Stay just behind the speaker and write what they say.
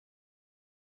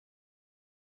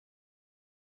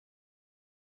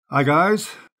Hi,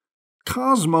 guys.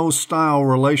 Cosmo-style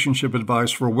relationship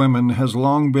advice for women has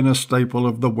long been a staple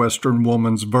of the Western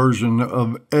woman's version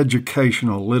of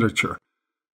educational literature.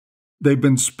 They've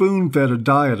been spoon-fed a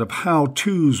diet of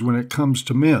how-tos when it comes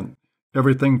to men,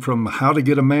 everything from how to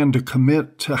get a man to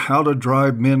commit to how to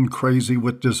drive men crazy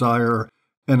with desire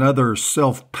and other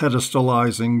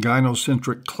self-pedestalizing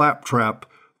gynocentric claptrap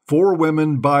for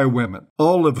women by women,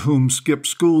 all of whom skipped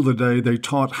school the day they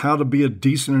taught how to be a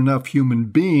decent enough human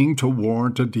being to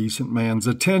warrant a decent man's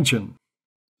attention.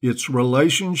 It's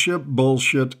relationship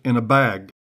bullshit in a bag,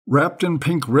 wrapped in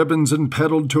pink ribbons and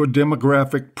peddled to a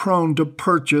demographic prone to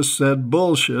purchase said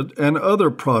bullshit and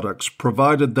other products,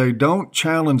 provided they don't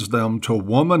challenge them to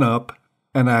woman up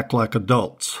and act like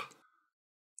adults.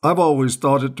 I've always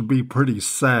thought it to be pretty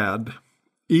sad,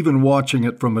 even watching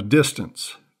it from a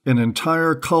distance. An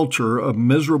entire culture of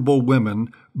miserable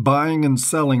women buying and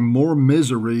selling more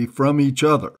misery from each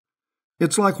other.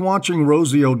 It's like watching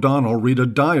Rosie O'Donnell read a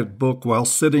diet book while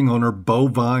sitting on her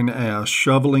bovine ass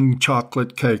shoveling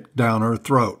chocolate cake down her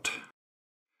throat.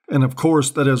 And of course,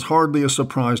 that is hardly a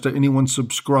surprise to anyone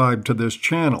subscribed to this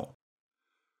channel.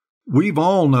 We've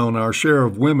all known our share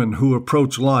of women who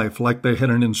approach life like they had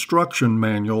an instruction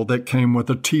manual that came with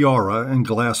a tiara and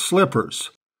glass slippers,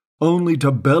 only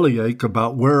to bellyache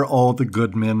about where all the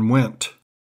good men went.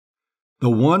 The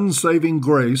one saving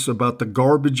grace about the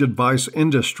garbage advice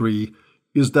industry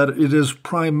is that it is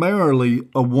primarily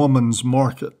a woman's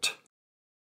market.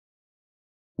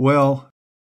 Well,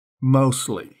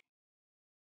 mostly.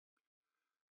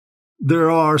 There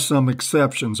are some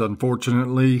exceptions,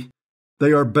 unfortunately.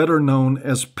 They are better known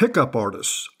as pickup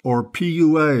artists, or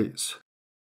PUAs.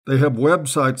 They have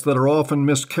websites that are often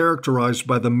mischaracterized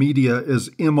by the media as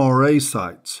MRA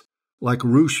sites, like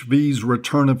Rush V's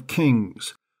Return of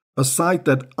Kings, a site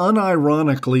that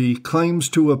unironically claims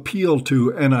to appeal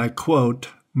to, and I quote,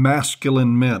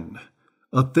 masculine men,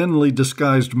 a thinly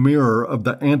disguised mirror of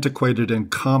the antiquated and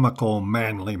comical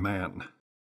manly man.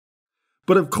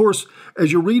 But of course,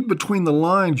 as you read between the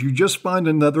lines, you just find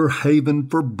another haven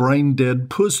for brain-dead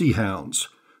pussy hounds,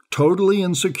 totally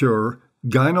insecure,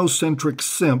 gynocentric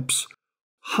simps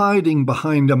hiding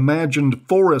behind imagined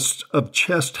forests of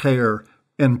chest hair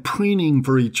and preening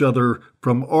for each other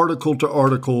from article to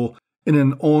article in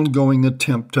an ongoing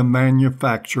attempt to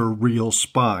manufacture real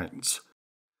spines.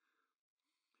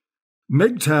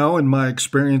 MGTOW, in my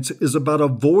experience, is about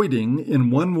avoiding,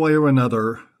 in one way or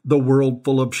another, the world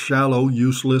full of shallow,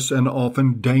 useless, and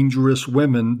often dangerous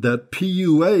women that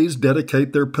PUAs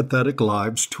dedicate their pathetic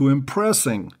lives to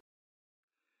impressing.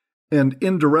 And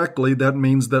indirectly, that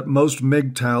means that most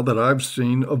MGTOW that I've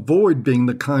seen avoid being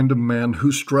the kind of man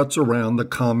who struts around the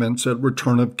comments at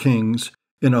Return of Kings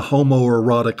in a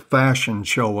homoerotic fashion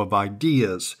show of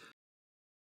ideas.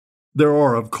 There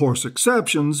are, of course,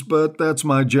 exceptions, but that's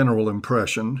my general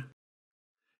impression.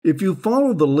 If you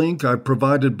follow the link I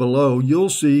provided below, you'll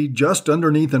see just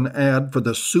underneath an ad for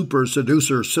the Super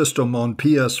Seducer system on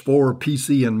PS4,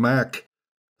 PC, and Mac,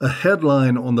 a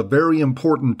headline on the very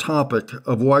important topic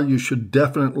of why you should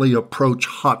definitely approach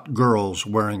hot girls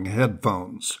wearing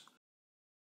headphones.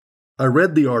 I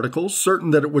read the article, certain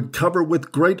that it would cover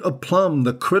with great aplomb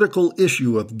the critical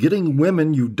issue of getting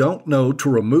women you don't know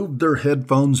to remove their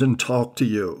headphones and talk to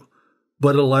you.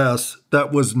 But alas,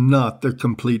 that was not the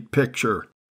complete picture.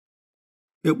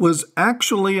 It was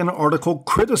actually an article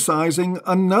criticizing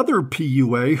another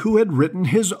PUA who had written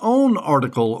his own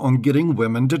article on getting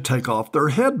women to take off their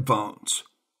headphones.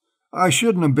 I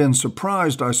shouldn't have been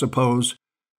surprised, I suppose.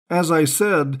 As I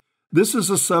said, this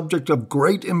is a subject of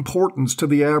great importance to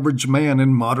the average man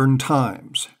in modern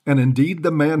times, and indeed the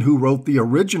man who wrote the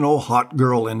original Hot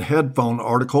Girl in Headphone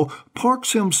article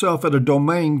parks himself at a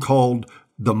domain called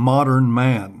The Modern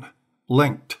Man,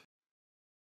 linked.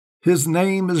 His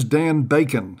name is Dan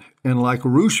Bacon, and like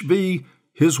Rush V,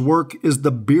 his work is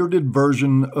the bearded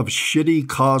version of shitty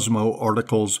Cosmo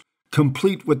articles,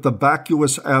 complete with the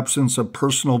vacuous absence of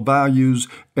personal values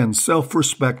and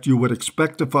self-respect you would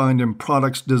expect to find in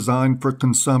products designed for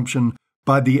consumption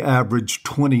by the average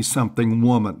 20-something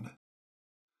woman.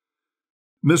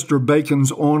 Mr.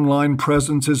 Bacon's online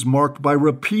presence is marked by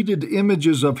repeated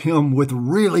images of him with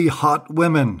really hot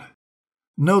women.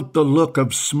 Note the look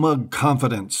of smug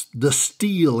confidence, the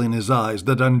steel in his eyes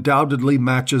that undoubtedly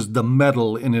matches the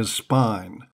metal in his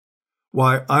spine.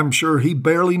 Why, I'm sure he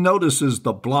barely notices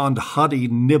the blonde hottie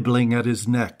nibbling at his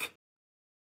neck.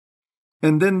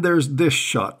 And then there's this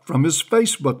shot from his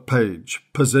Facebook page,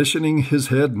 positioning his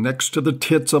head next to the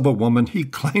tits of a woman he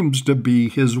claims to be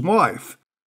his wife.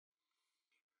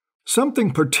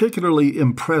 Something particularly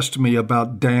impressed me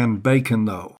about Dan Bacon,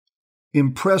 though.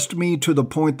 impressed me to the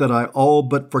point that I all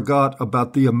but forgot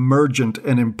about the emergent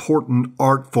and important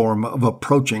art form of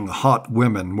approaching hot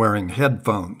women wearing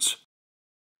headphones.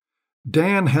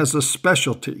 Dan has a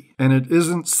specialty, and it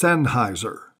isn't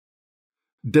Sennheiser.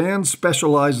 Dan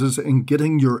specializes in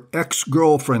getting your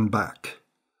ex-girlfriend back.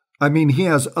 I mean, he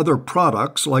has other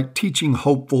products like teaching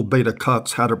hopeful beta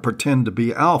cucks how to pretend to be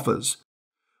alphas.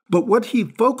 But what he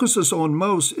focuses on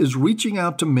most is reaching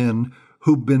out to men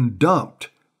who've been dumped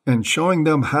and showing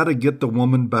them how to get the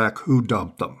woman back who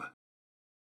dumped them.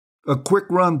 A quick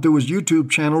run through his YouTube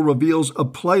channel reveals a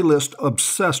playlist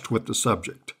obsessed with the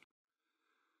subject.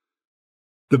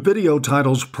 The video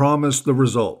titles promise the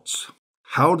results.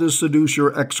 How to seduce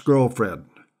your ex-girlfriend.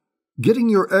 Getting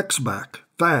your ex back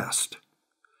fast.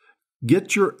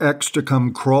 Get your ex to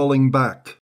come crawling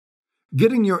back.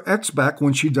 Getting your ex back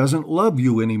when she doesn't love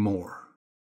you anymore.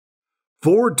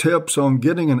 4 tips on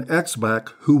getting an ex back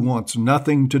who wants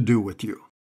nothing to do with you.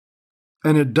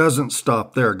 And it doesn't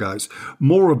stop there, guys.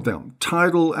 More of them,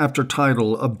 title after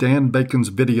title of Dan Bacon's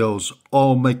videos,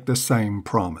 all make the same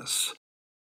promise.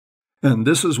 And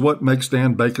this is what makes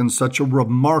Dan Bacon such a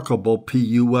remarkable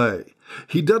PUA.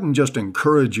 He doesn't just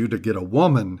encourage you to get a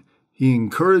woman, he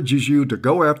encourages you to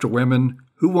go after women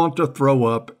who want to throw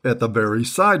up at the very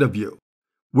sight of you.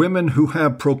 Women who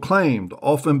have proclaimed,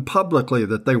 often publicly,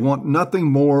 that they want nothing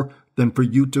more than for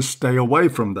you to stay away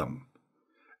from them.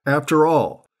 After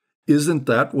all, isn't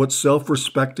that what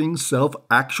self-respecting,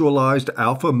 self-actualized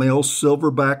alpha male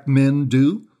silverback men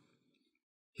do?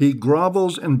 He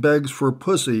grovels and begs for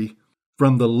pussy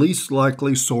from the least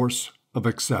likely source of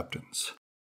acceptance.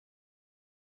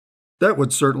 That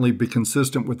would certainly be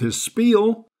consistent with his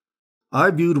spiel. I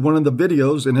viewed one of the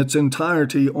videos in its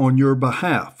entirety on your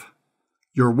behalf.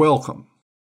 You're welcome.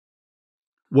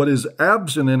 What is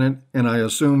absent in it, and I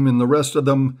assume in the rest of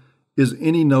them, is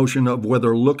any notion of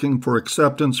whether looking for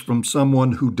acceptance from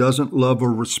someone who doesn't love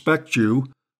or respect you,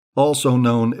 also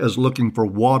known as looking for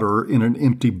water in an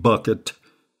empty bucket,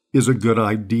 is a good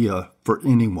idea for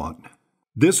anyone.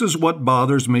 This is what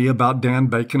bothers me about Dan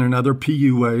Bacon and other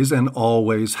PUAs and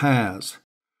always has.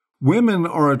 Women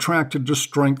are attracted to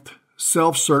strength,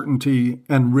 self-certainty,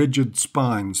 and rigid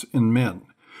spines in men.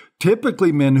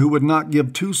 Typically men who would not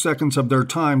give 2 seconds of their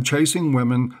time chasing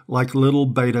women like little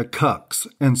beta cucks,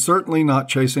 and certainly not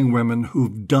chasing women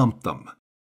who've dumped them.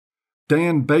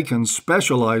 Dan Bacon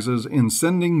specializes in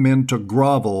sending men to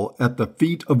grovel at the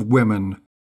feet of women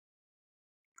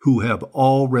who have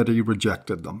already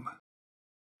rejected them.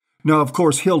 Now, of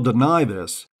course, he'll deny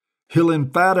this. He'll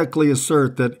emphatically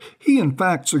assert that he in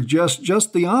fact suggests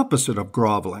just the opposite of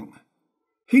groveling.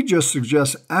 He just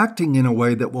suggests acting in a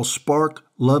way that will spark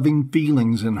loving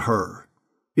feelings in her,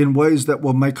 in ways that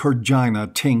will make her gina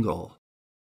tingle.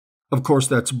 Of course,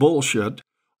 that's bullshit.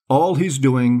 All he's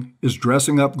doing is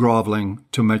dressing up groveling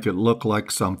to make it look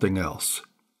like something else.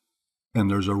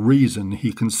 And there's a reason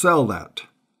he can sell that.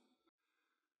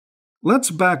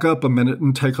 Let's back up a minute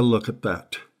and take a look at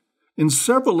that. In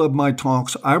several of my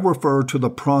talks, I refer to the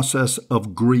process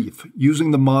of grief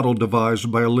using the model devised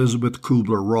by Elizabeth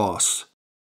Kubler-Ross.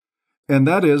 And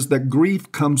that is that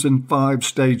grief comes in 5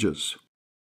 stages.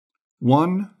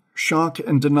 1, shock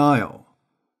and denial,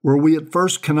 where we at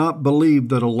first cannot believe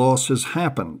that a loss has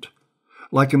happened,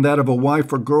 like in that of a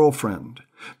wife or girlfriend.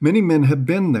 Many men have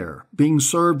been there, being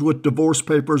served with divorce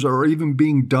papers or even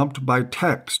being dumped by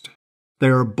text. They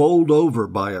are bowled over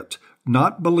by it,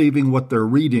 not believing what they're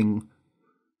reading,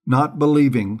 not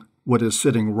believing what is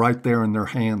sitting right there in their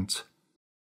hands.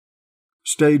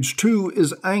 Stage 2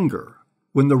 is anger,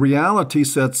 when the reality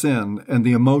sets in and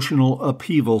the emotional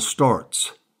upheaval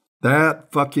starts.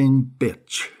 That fucking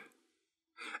bitch.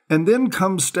 And then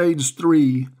comes stage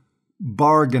 3,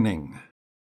 bargaining.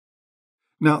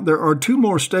 Now, there are 2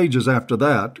 more stages after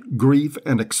that, grief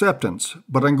and acceptance,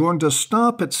 but I'm going to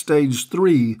stop at stage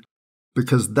 3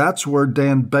 because that's where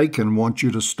Dan Bacon wants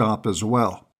you to stop as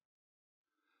well.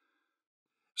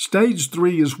 Stage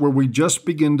 3 is where we just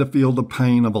begin to feel the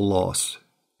pain of a loss.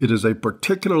 It is a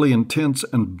particularly intense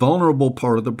and vulnerable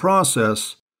part of the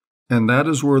process, and that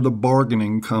is where the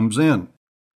bargaining comes in.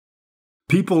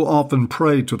 People often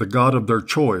pray to the God of their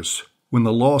choice when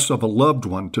the loss of a loved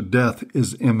one to death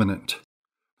is imminent,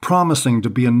 promising to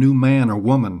be a new man or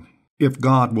woman if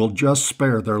God will just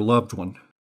spare their loved one.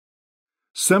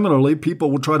 Similarly,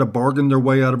 people will try to bargain their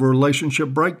way out of a relationship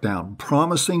breakdown,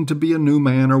 promising to be a new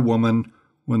man or woman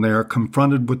when they are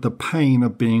confronted with the pain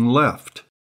of being left.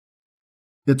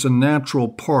 It's a natural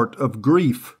part of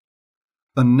grief,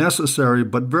 a necessary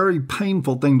but very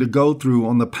painful thing to go through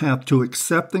on the path to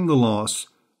accepting the loss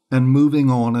and moving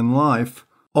on in life,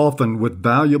 often with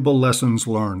valuable lessons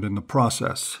learned in the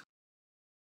process.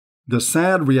 The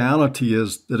sad reality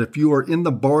is that if you are in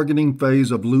the bargaining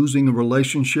phase of losing a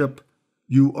relationship,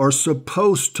 you are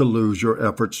supposed to lose your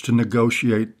efforts to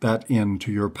negotiate that end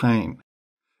to your pain,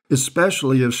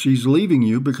 especially if she's leaving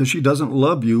you because she doesn't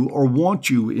love you or want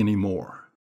you anymore.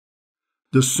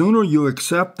 The sooner you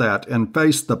accept that and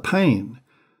face the pain,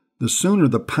 the sooner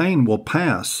the pain will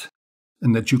pass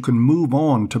and that you can move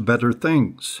on to better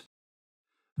things.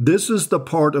 This is the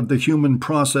part of the human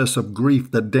process of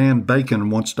grief that Dan Bacon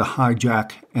wants to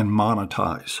hijack and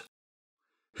monetize.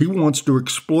 He wants to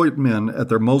exploit men at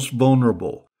their most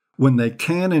vulnerable when they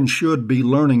can and should be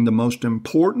learning the most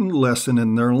important lesson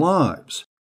in their lives,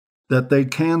 that they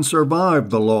can survive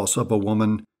the loss of a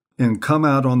woman and come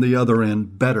out on the other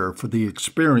end better for the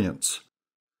experience.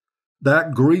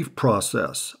 That grief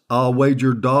process, I'll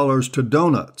wager dollars to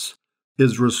donuts,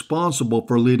 is responsible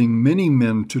for leading many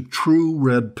men to true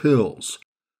red pills,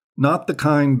 not the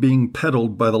kind being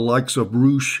peddled by the likes of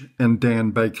Roosh and Dan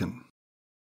Bacon.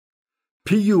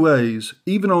 PUAs,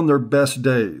 even on their best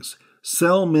days,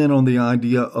 sell men on the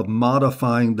idea of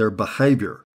modifying their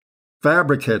behavior,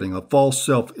 fabricating a false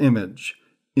self-image,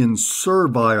 in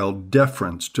servile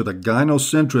deference to the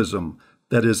gynocentrism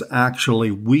that is actually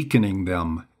weakening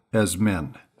them as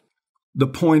men. The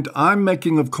point I'm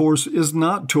making, of course, is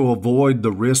not to avoid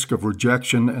the risk of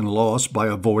rejection and loss by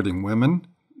avoiding women.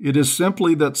 It is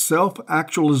simply that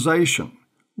self-actualization,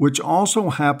 which also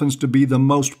happens to be the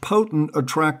most potent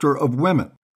attractor of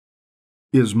women,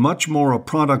 is much more a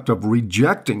product of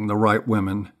rejecting the right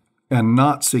women and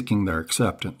not seeking their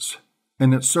acceptance.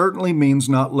 And it certainly means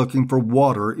not looking for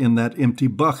water in that empty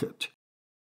bucket.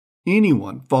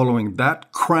 Anyone following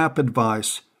that crap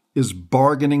advice is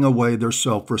bargaining away their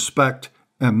self-respect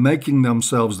and making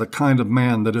themselves the kind of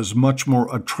man that is much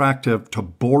more attractive to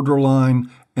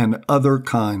borderline and other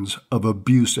kinds of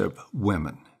abusive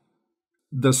women.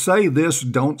 The say this,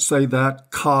 don't say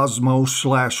that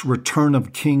Cosmo/Return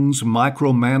of Kings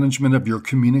micromanagement of your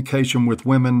communication with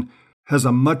women has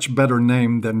a much better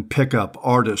name than pickup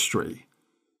artistry.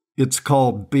 It's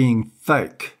called being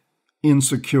fake,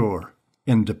 insecure,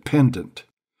 and dependent.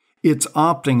 It's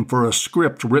opting for a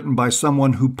script written by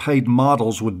someone who paid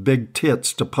models with big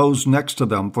tits to pose next to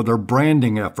them for their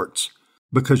branding efforts,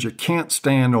 because you can't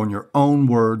stand on your own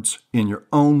words in your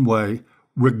own way,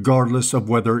 regardless of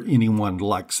whether anyone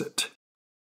likes it.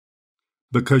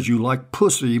 Because you like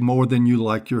pussy more than you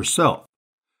like yourself.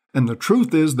 And the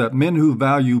truth is that men who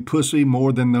value pussy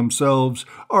more than themselves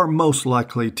are most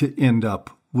likely to end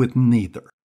up with neither.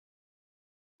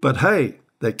 But hey,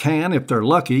 they can, if they're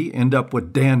lucky, end up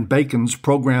with Dan Bacon's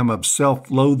program of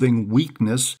self-loathing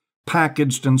weakness,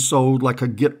 packaged and sold like a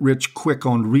get-rich-quick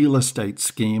on real estate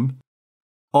scheme,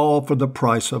 all for the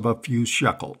price of a few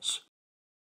shekels.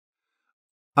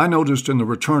 I noticed in the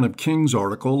Return of Kings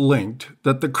article linked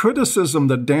that the criticism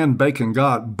that Dan Bacon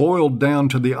got boiled down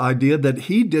to the idea that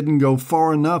he didn't go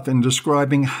far enough in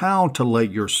describing how to lay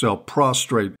yourself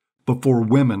prostrate before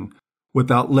women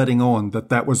without letting on that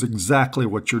that was exactly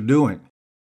what you're doing.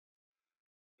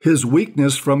 His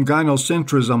weakness from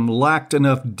gynocentrism lacked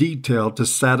enough detail to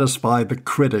satisfy the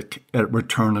critic at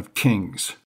Return of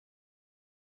Kings.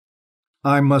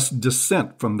 I must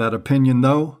dissent from that opinion,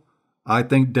 though. I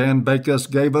think Dan Bacon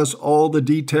gave us all the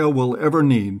detail we'll ever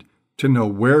need to know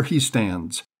where he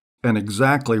stands and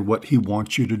exactly what he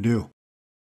wants you to do.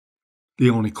 The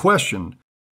only question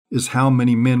is how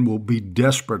many men will be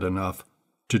desperate enough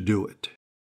to do it.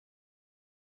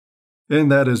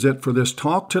 And that is it for this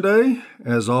talk today.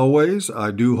 As always,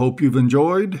 I do hope you've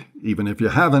enjoyed, even if you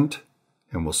haven't,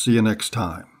 and we'll see you next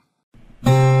time.